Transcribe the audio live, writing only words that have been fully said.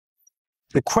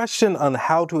The question on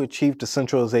how to achieve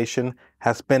decentralization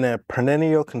has been a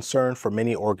perennial concern for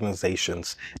many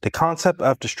organizations. The concept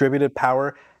of distributed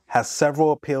power has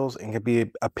several appeals and can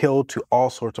be appealed to all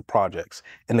sorts of projects.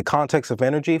 In the context of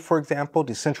energy, for example,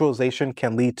 decentralization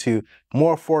can lead to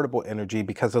more affordable energy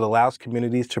because it allows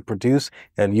communities to produce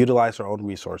and utilize their own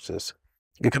resources.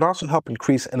 It can also help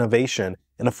increase innovation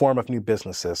in the form of new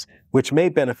businesses, which may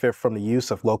benefit from the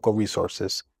use of local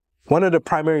resources. One of the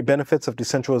primary benefits of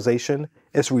decentralization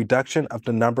is reduction of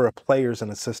the number of players in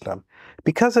a system.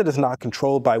 Because it is not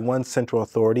controlled by one central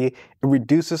authority, it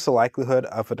reduces the likelihood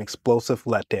of an explosive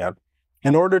letdown.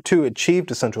 In order to achieve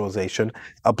decentralization,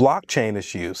 a blockchain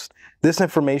is used. This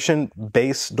information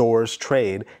base stores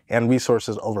trade and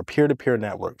resources over peer-to-peer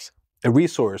networks. A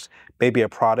resource may be a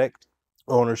product,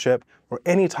 ownership, or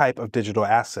any type of digital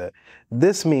asset.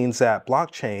 This means that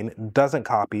blockchain doesn't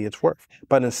copy its worth,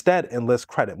 but instead enlists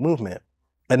credit movement.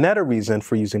 Another reason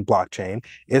for using blockchain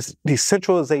is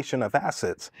decentralization of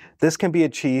assets. This can be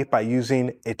achieved by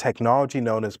using a technology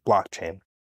known as blockchain.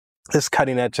 This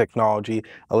cutting-edge technology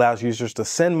allows users to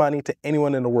send money to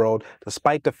anyone in the world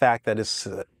despite the fact that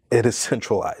it is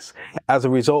centralized. As a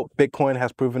result, Bitcoin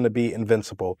has proven to be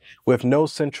invincible. With no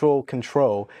central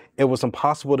control, it was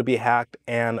impossible to be hacked,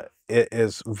 and it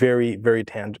is very, very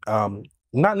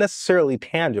not necessarily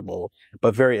tangible,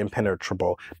 but very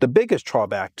impenetrable. The biggest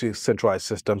drawback to centralized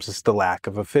systems is the lack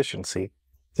of efficiency.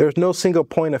 There's no single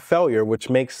point of failure, which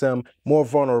makes them more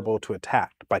vulnerable to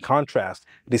attack. By contrast,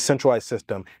 a decentralized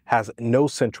system has no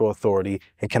central authority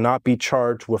and cannot be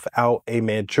charged without a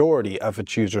majority of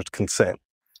its users' consent.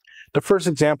 The first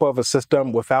example of a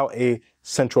system without a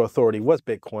central authority was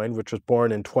Bitcoin, which was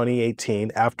born in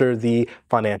 2018 after the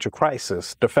financial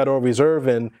crisis. The Federal Reserve,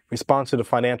 in response to the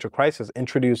financial crisis,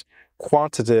 introduced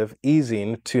quantitative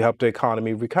easing to help the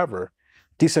economy recover.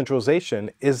 Decentralization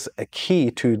is a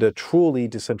key to the truly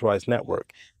decentralized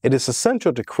network. It is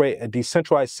essential to create a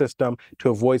decentralized system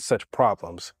to avoid such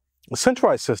problems. A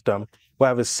centralized system will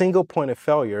have a single point of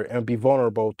failure and be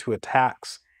vulnerable to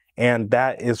attacks, and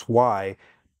that is why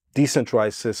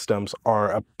decentralized systems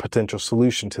are a potential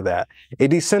solution to that. A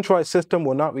decentralized system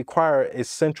will not require a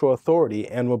central authority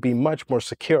and will be much more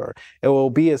secure. It will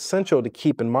be essential to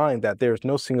keep in mind that there is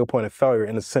no single point of failure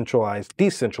in a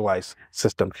decentralized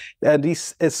system. A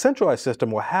centralized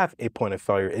system will have a point of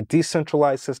failure. A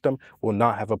decentralized system will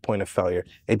not have a point of failure.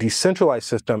 A decentralized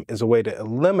system is a way to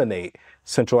eliminate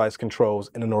centralized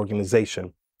controls in an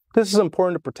organization. This is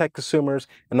important to protect consumers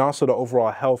and also the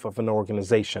overall health of an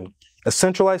organization. A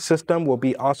centralized system will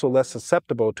be also less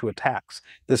susceptible to attacks.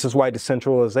 This is why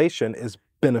decentralization is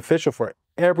beneficial for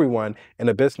everyone in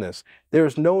a business. There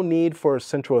is no need for a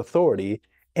central authority,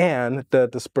 and the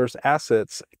dispersed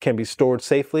assets can be stored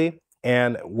safely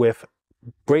and with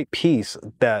great peace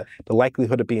that the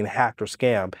likelihood of being hacked or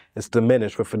scammed is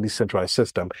diminished with a decentralized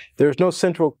system. There is no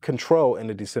central control in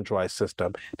a decentralized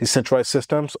system. Decentralized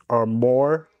systems are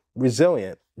more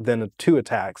resilient than to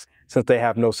attacks since they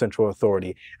have no central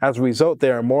authority. As a result, they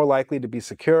are more likely to be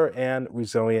secure and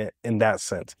resilient in that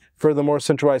sense. Furthermore,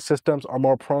 centralized systems are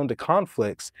more prone to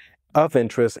conflicts of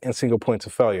interest and single points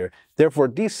of failure. Therefore,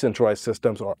 decentralized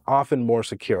systems are often more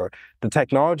secure. The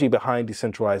technology behind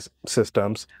decentralized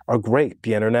systems are great.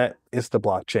 The internet is the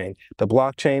blockchain. The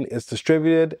blockchain is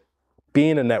distributed,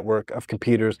 being a network of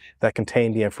computers that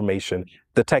contain the information.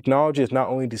 The technology is not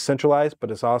only decentralized,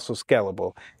 but it's also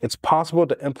scalable. It's possible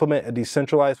to implement a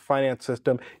decentralized finance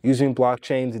system using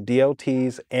blockchains,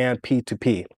 DLTs, and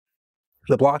P2P.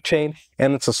 The blockchain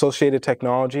and its associated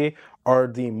technology are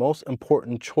the most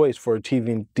important choice for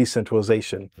achieving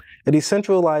decentralization. A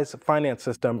decentralized finance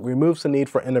system removes the need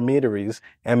for intermediaries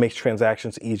and makes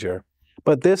transactions easier.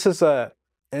 But this is an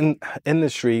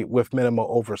industry with minimal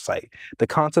oversight. The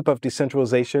concept of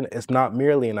decentralization is not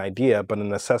merely an idea, but a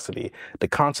necessity. The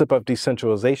concept of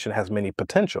decentralization has many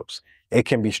potentials. It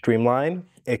can be streamlined.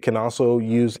 It can also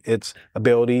use its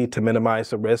ability to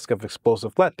minimize the risk of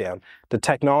explosive letdown. The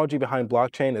technology behind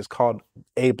blockchain is called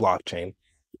a blockchain.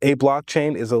 A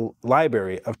blockchain is a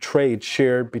library of trade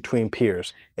shared between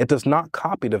peers. It does not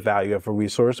copy the value of a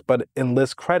resource, but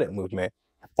enlists credit movement.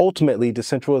 Ultimately,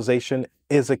 decentralization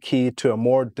is a key to a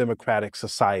more democratic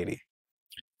society.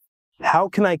 How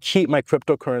can I keep my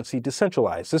cryptocurrency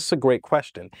decentralized? This is a great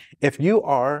question. If you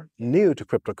are new to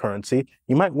cryptocurrency,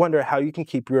 you might wonder how you can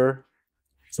keep your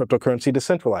cryptocurrency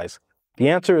decentralized. The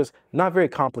answer is not very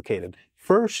complicated.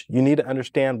 First, you need to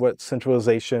understand what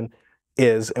centralization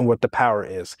is and what the power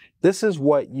is. This is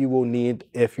what you will need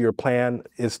if your plan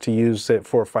is to use it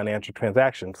for financial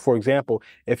transactions. For example,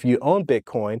 if you own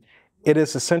Bitcoin, it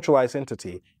is a centralized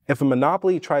entity. If a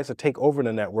monopoly tries to take over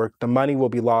the network, the money will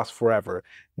be lost forever.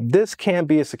 This can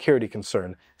be a security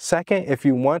concern. Second, if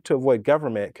you want to avoid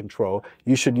government control,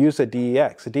 you should use a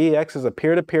DEX. A DEX is a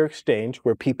peer-to-peer exchange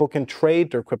where people can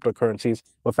trade their cryptocurrencies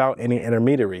without any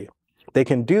intermediary. They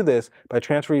can do this by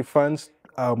transferring funds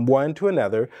one to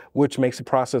another, which makes the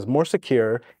process more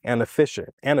secure and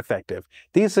efficient and effective.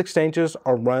 These exchanges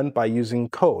are run by using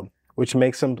code, which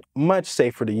makes them much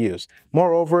safer to use.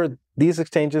 Moreover, these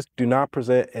exchanges do not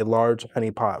present a large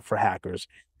honeypot for hackers.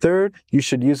 Third, you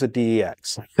should use a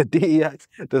DEX. A DEX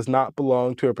does not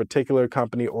belong to a particular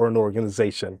company or an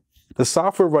organization. The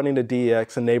software running the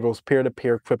DEX enables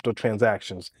peer-to-peer crypto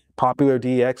transactions. Popular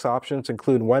DEX options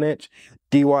include 1inch,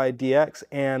 DYDX,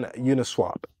 and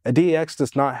Uniswap. A DEX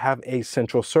does not have a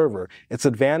central server. Its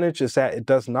advantage is that it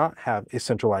does not have a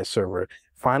centralized server.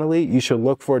 Finally, you should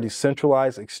look for a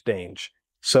decentralized exchange.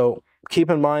 So keep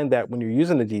in mind that when you're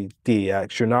using a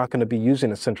DEX, you're not going to be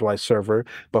using a centralized server,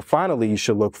 but finally, you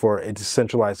should look for a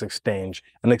decentralized exchange.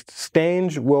 An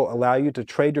exchange will allow you to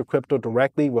trade your crypto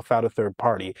directly without a third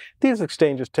party. These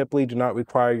exchanges typically do not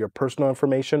require your personal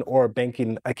information or a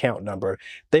banking account number.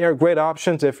 They are great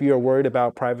options if you're worried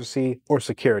about privacy or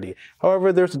security.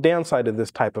 However, there's a downside to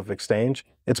this type of exchange.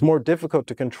 It's more difficult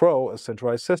to control a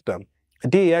centralized system. A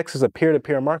DEX is a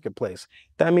peer-to-peer marketplace.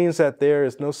 That means that there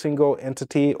is no single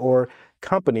entity or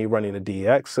company running a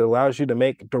DEX. It allows you to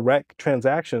make direct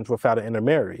transactions without an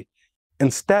intermediary.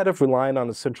 Instead of relying on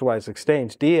a centralized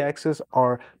exchange, DEXs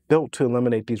are built to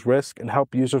eliminate these risks and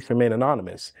help users remain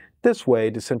anonymous. This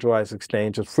way, decentralized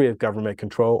exchange is free of government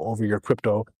control over your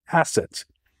crypto assets.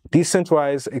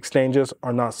 Decentralized exchanges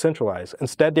are not centralized.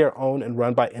 Instead, they are owned and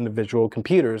run by individual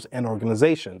computers and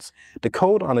organizations. The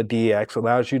code on a DEX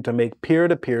allows you to make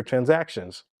peer-to-peer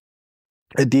transactions.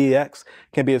 A DEX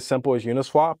can be as simple as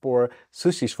Uniswap or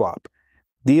SushiSwap.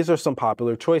 These are some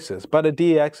popular choices, but a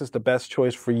DEX is the best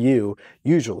choice for you,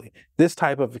 usually. This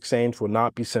type of exchange will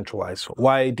not be centralized.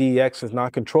 While a DEX is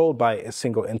not controlled by a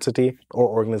single entity or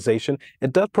organization,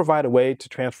 it does provide a way to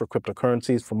transfer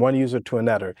cryptocurrencies from one user to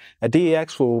another. A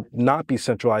DEX will not be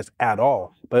centralized at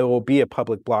all, but it will be a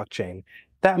public blockchain.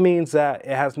 That means that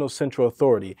it has no central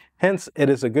authority. Hence, it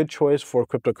is a good choice for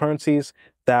cryptocurrencies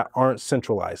that aren't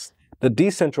centralized. The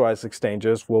decentralized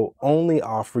exchanges will only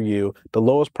offer you the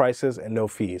lowest prices and no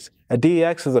fees. A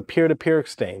DEX is a peer-to-peer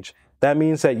exchange. That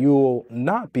means that you will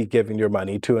not be giving your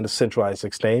money to a centralized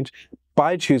exchange.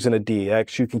 By choosing a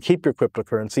DEX, you can keep your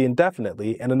cryptocurrency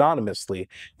indefinitely and anonymously.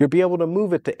 You'll be able to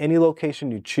move it to any location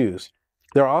you choose.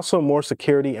 There are also more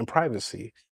security and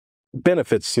privacy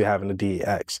benefits to having a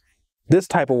DEX. This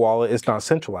type of wallet is not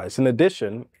centralized. In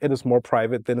addition, it is more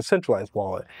private than a centralized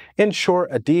wallet. In short,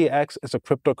 a DEX is a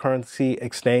cryptocurrency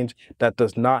exchange that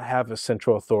does not have a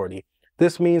central authority.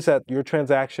 This means that your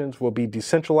transactions will be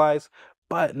decentralized,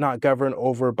 but not governed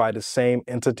over by the same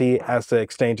entity as the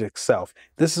exchange itself.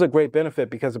 This is a great benefit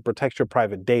because it protects your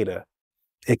private data.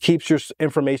 It keeps your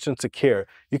information secure.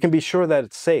 You can be sure that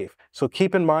it's safe. So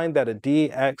keep in mind that a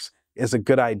DEX is a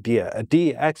good idea. A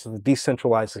DEX is a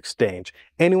decentralized exchange.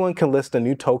 Anyone can list a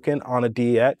new token on a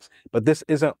DEX, but this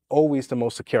isn't always the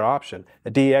most secure option. A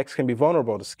DEX can be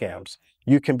vulnerable to scams.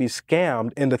 You can be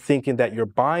scammed into thinking that you're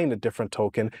buying a different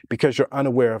token because you're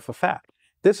unaware of a fact.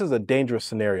 This is a dangerous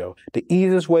scenario. The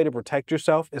easiest way to protect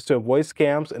yourself is to avoid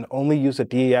scams and only use a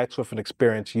DEX with an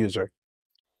experienced user.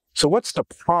 So what's the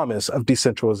promise of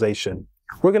decentralization?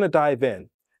 We're going to dive in.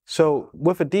 So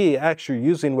with a DEX, you're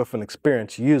using with an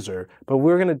experienced user, but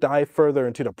we're going to dive further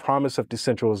into the promise of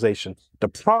decentralization. The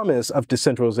promise of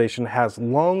decentralization has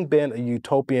long been a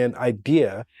utopian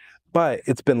idea, but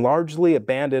it's been largely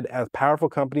abandoned as powerful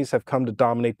companies have come to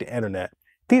dominate the internet.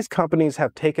 These companies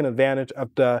have taken advantage of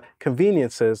the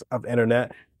conveniences of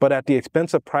internet, but at the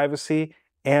expense of privacy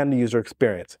and the user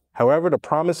experience. However, the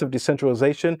promise of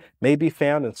decentralization may be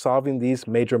found in solving these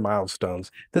major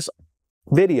milestones. This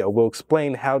video will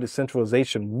explain how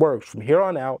decentralization works from here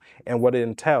on out and what it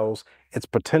entails, its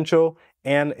potential,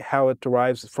 and how it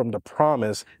derives from the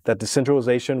promise that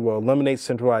decentralization will eliminate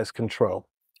centralized control.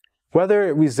 Whether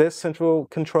it resists central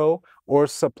control or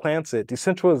supplants it,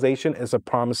 decentralization is a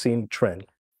promising trend.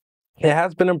 It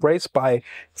has been embraced by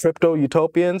crypto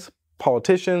utopians,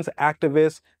 politicians,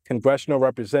 activists, congressional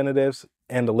representatives,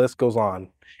 and the list goes on.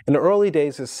 In the early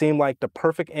days, it seemed like the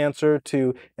perfect answer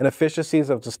to inefficiencies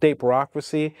of the state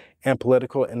bureaucracy and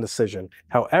political indecision.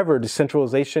 However,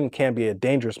 decentralization can be a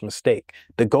dangerous mistake.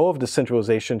 The goal of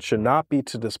decentralization should not be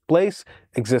to displace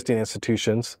existing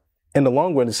institutions. In the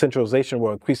long run, decentralization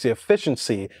will increase the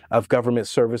efficiency of government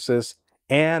services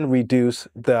and reduce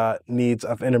the needs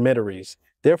of intermediaries.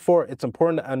 Therefore, it's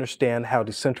important to understand how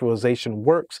decentralization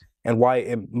works and why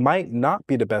it might not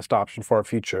be the best option for our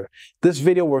future. This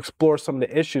video will explore some of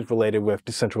the issues related with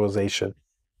decentralization.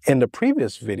 In the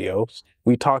previous videos,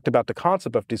 we talked about the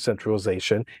concept of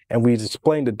decentralization, and we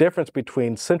explained the difference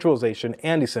between centralization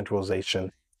and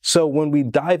decentralization. So when we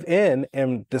dive in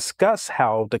and discuss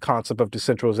how the concept of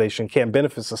decentralization can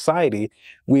benefit society,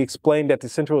 we explained that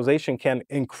decentralization can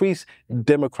increase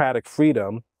democratic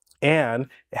freedom and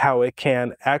how it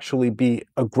can actually be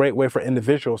a great way for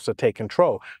individuals to take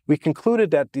control. We concluded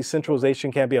that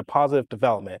decentralization can be a positive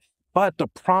development. But the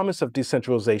promise of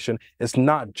decentralization is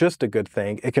not just a good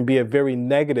thing. It can be a very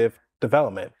negative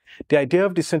development. The idea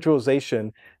of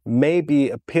decentralization may be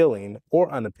appealing or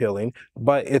unappealing,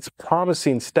 but it's a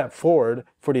promising step forward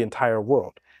for the entire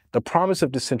world. The promise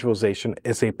of decentralization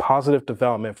is a positive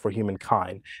development for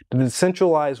humankind. The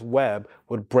decentralized web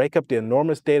would break up the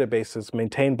enormous databases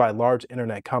maintained by large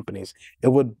internet companies. It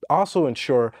would also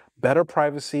ensure better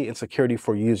privacy and security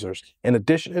for users. In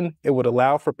addition, it would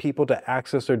allow for people to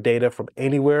access their data from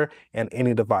anywhere and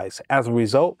any device. As a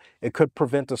result, it could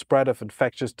prevent the spread of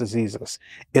infectious diseases.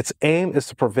 Its aim is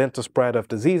to prevent the spread of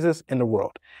diseases in the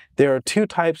world. There are two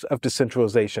types of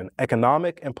decentralization,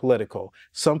 economic and political.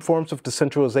 Some forms of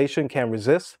decentralization can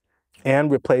resist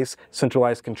and replace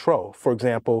centralized control. For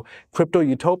example,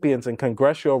 crypto-utopians and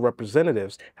congressional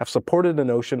representatives have supported the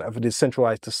notion of a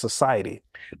decentralized society.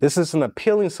 This is an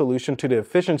appealing solution to the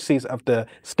efficiencies of the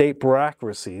state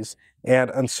bureaucracies and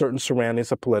uncertain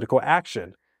surroundings of political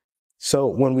action. So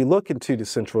when we look into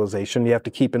decentralization, you have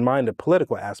to keep in mind the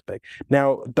political aspect.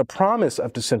 Now, the promise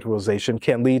of decentralization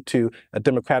can lead to a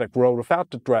democratic world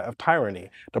without the threat of tyranny.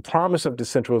 The promise of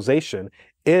decentralization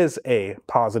is a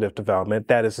positive development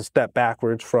that is a step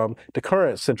backwards from the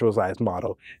current centralized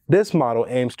model. This model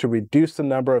aims to reduce the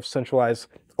number of centralized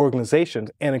organizations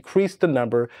and increase the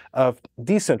number of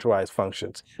decentralized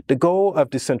functions. The goal of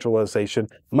decentralization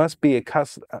must be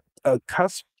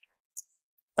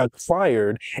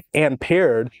acquired and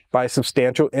paired by a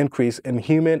substantial increase in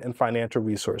human and financial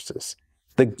resources.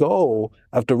 The goal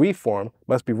of the reform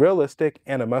must be realistic,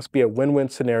 and it must be a win-win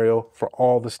scenario for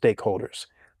all the stakeholders.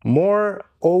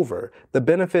 Moreover, the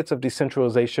benefits of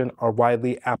decentralization are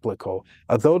widely applicable.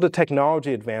 Although the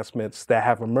technology advancements that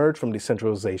have emerged from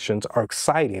decentralizations are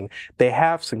exciting, they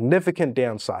have significant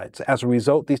downsides. As a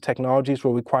result, these technologies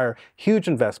will require huge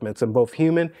investments in both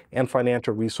human and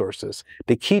financial resources.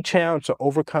 The key challenge to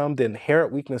overcome the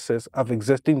inherent weaknesses of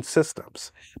existing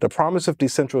systems. The promise of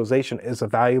decentralization is a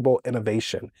valuable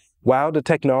innovation. While the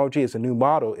technology is a new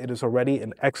model, it is already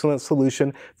an excellent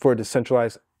solution for a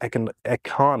decentralized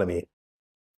economy.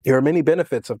 There are many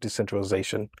benefits of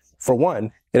decentralization. For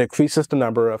one, it increases the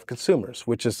number of consumers,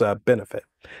 which is a benefit.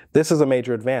 This is a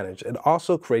major advantage. It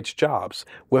also creates jobs.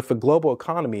 With a global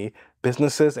economy,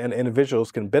 businesses and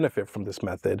individuals can benefit from this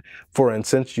method. For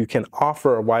instance, you can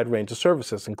offer a wide range of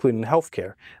services, including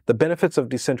healthcare. The benefits of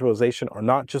decentralization are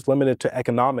not just limited to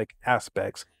economic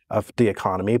aspects of the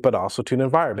economy, but also to the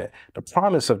environment. The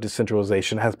promise of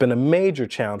decentralization has been a major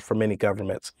challenge for many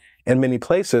governments. In many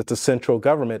places, the central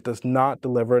government does not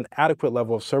deliver an adequate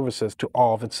level of services to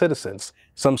all of its citizens.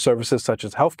 Some services, such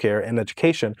as healthcare and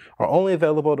education, are only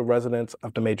available to residents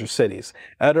of the major cities.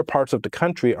 Other parts of the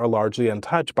country are largely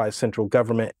untouched by a central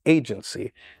government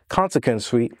agency.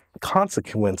 Consequently,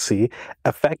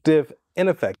 effective,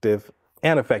 ineffective,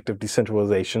 and effective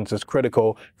decentralization is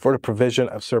critical for the provision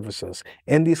of services.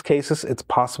 In these cases, it's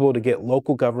possible to get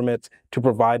local governments to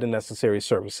provide the necessary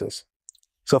services.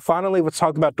 So finally, let's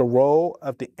talk about the role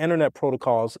of the internet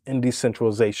protocols in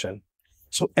decentralization.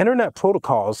 So internet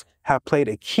protocols have played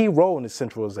a key role in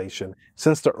decentralization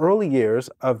since the early years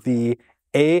of the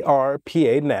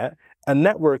ARPANET, a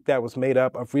network that was made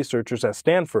up of researchers at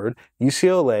Stanford,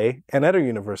 UCLA, and other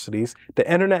universities.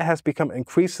 The internet has become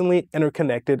increasingly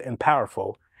interconnected and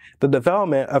powerful. The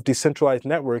development of decentralized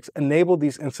networks enabled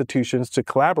these institutions to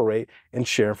collaborate and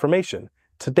share information.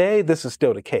 Today, this is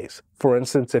still the case. For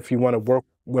instance, if you want to work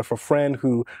with a friend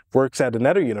who works at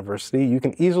another university, you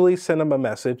can easily send them a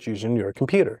message using your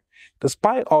computer.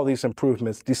 Despite all these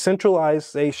improvements,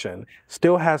 decentralization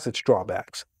still has its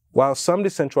drawbacks. While some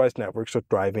decentralized networks are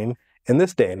thriving in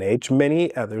this day and age,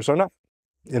 many others are not.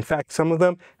 In fact, some of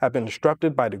them have been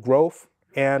disrupted by the growth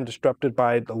and disrupted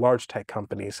by the large tech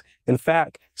companies. In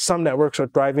fact, some networks are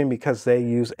thriving because they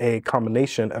use a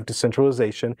combination of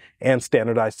decentralization and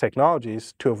standardized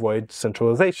technologies to avoid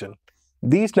centralization.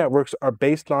 These networks are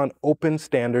based on open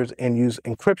standards and use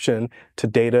encryption to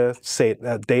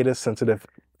data-sensitive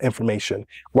information.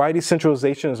 Why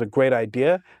decentralization is a great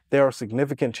idea? There are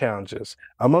significant challenges.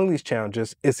 Among these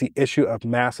challenges is the issue of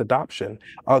mass adoption.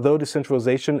 Although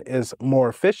decentralization is more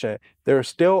efficient, there are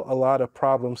still a lot of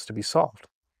problems to be solved.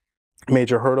 A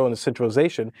major hurdle in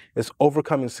decentralization is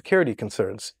overcoming security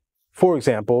concerns. For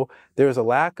example, there is a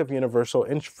lack of universal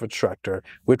infrastructure,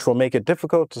 which will make it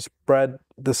difficult to spread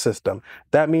the system.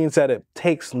 That means that it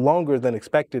takes longer than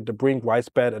expected to bring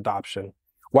widespread adoption.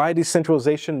 Why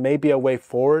decentralization may be a way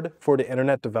forward for the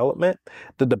internet development?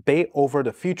 The debate over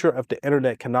the future of the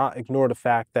internet cannot ignore the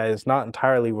fact that it is not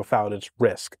entirely without its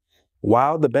risk.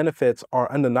 While the benefits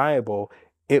are undeniable,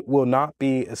 it will not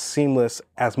be as seamless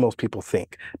as most people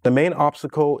think. The main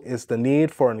obstacle is the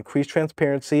need for increased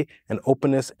transparency and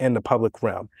openness in the public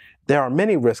realm. There are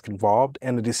many risks involved,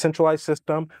 and the decentralized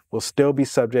system will still be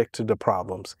subject to the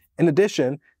problems. In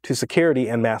addition to security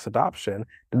and mass adoption,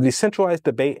 the decentralized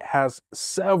debate has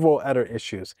several other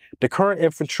issues. The current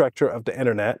infrastructure of the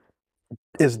internet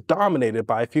is dominated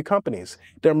by a few companies.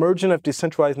 The emergence of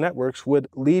decentralized networks would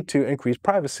lead to increased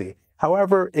privacy.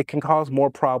 However, it can cause more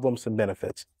problems than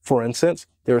benefits. For instance,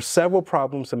 there are several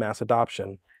problems in mass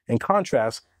adoption. In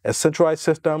contrast, a centralized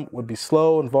system would be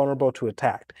slow and vulnerable to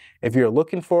attack. If you're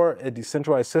looking for a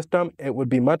decentralized system, it would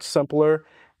be much simpler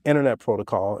internet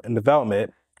protocol in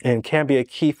development and can be a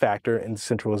key factor in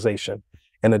decentralization.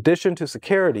 In addition to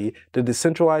security, the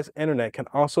decentralized internet can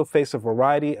also face a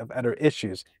variety of other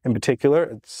issues. In particular,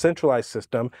 a centralized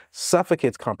system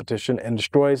suffocates competition and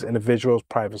destroys individuals'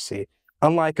 privacy.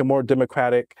 Unlike a more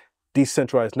democratic,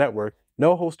 decentralized network,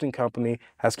 no hosting company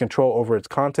has control over its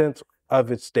contents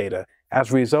of its data.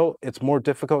 As a result, it's more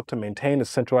difficult to maintain a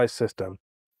centralized system.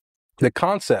 The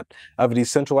concept of a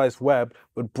decentralized web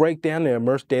would break down the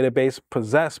immersed database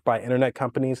possessed by internet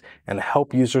companies and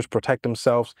help users protect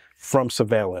themselves from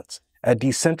surveillance. A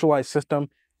decentralized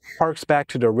system harks back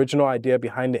to the original idea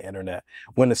behind the internet,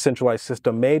 when a centralized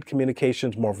system made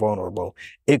communications more vulnerable.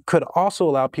 It could also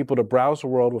allow people to browse the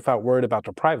world without worrying about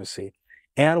their privacy.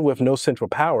 And with no central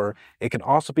power, it can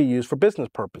also be used for business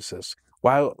purposes.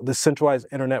 While the centralized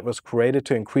internet was created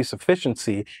to increase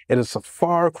efficiency, it is a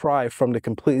far cry from the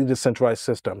completely decentralized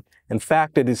system. In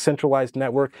fact, a decentralized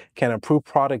network can improve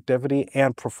productivity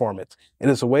and performance. It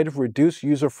is a way to reduce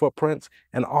user footprints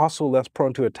and also less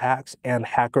prone to attacks and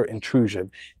hacker intrusion.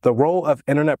 The role of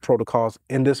internet protocols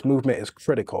in this movement is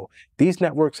critical. These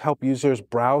networks help users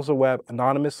browse the web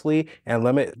anonymously and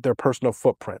limit their personal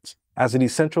footprints. As the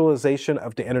decentralization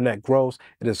of the internet grows,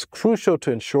 it is crucial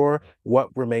to ensure what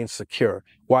remains secure.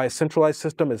 While a centralized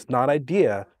system is not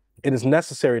ideal, it is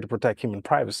necessary to protect human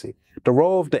privacy. The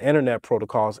role of the internet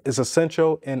protocols is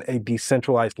essential in a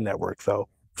decentralized network, though.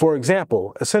 For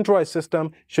example, a centralized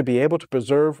system should be able to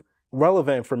preserve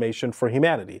relevant information for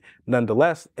humanity.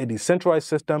 Nonetheless, a decentralized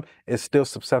system is still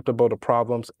susceptible to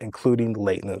problems, including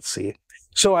latency.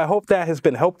 So I hope that has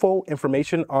been helpful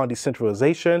information on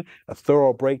decentralization, a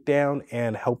thorough breakdown,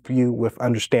 and help you with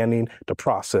understanding the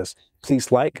process.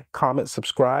 Please like, comment,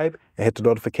 subscribe, and hit the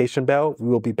notification bell. We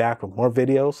will be back with more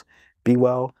videos. Be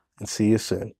well, and see you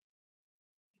soon.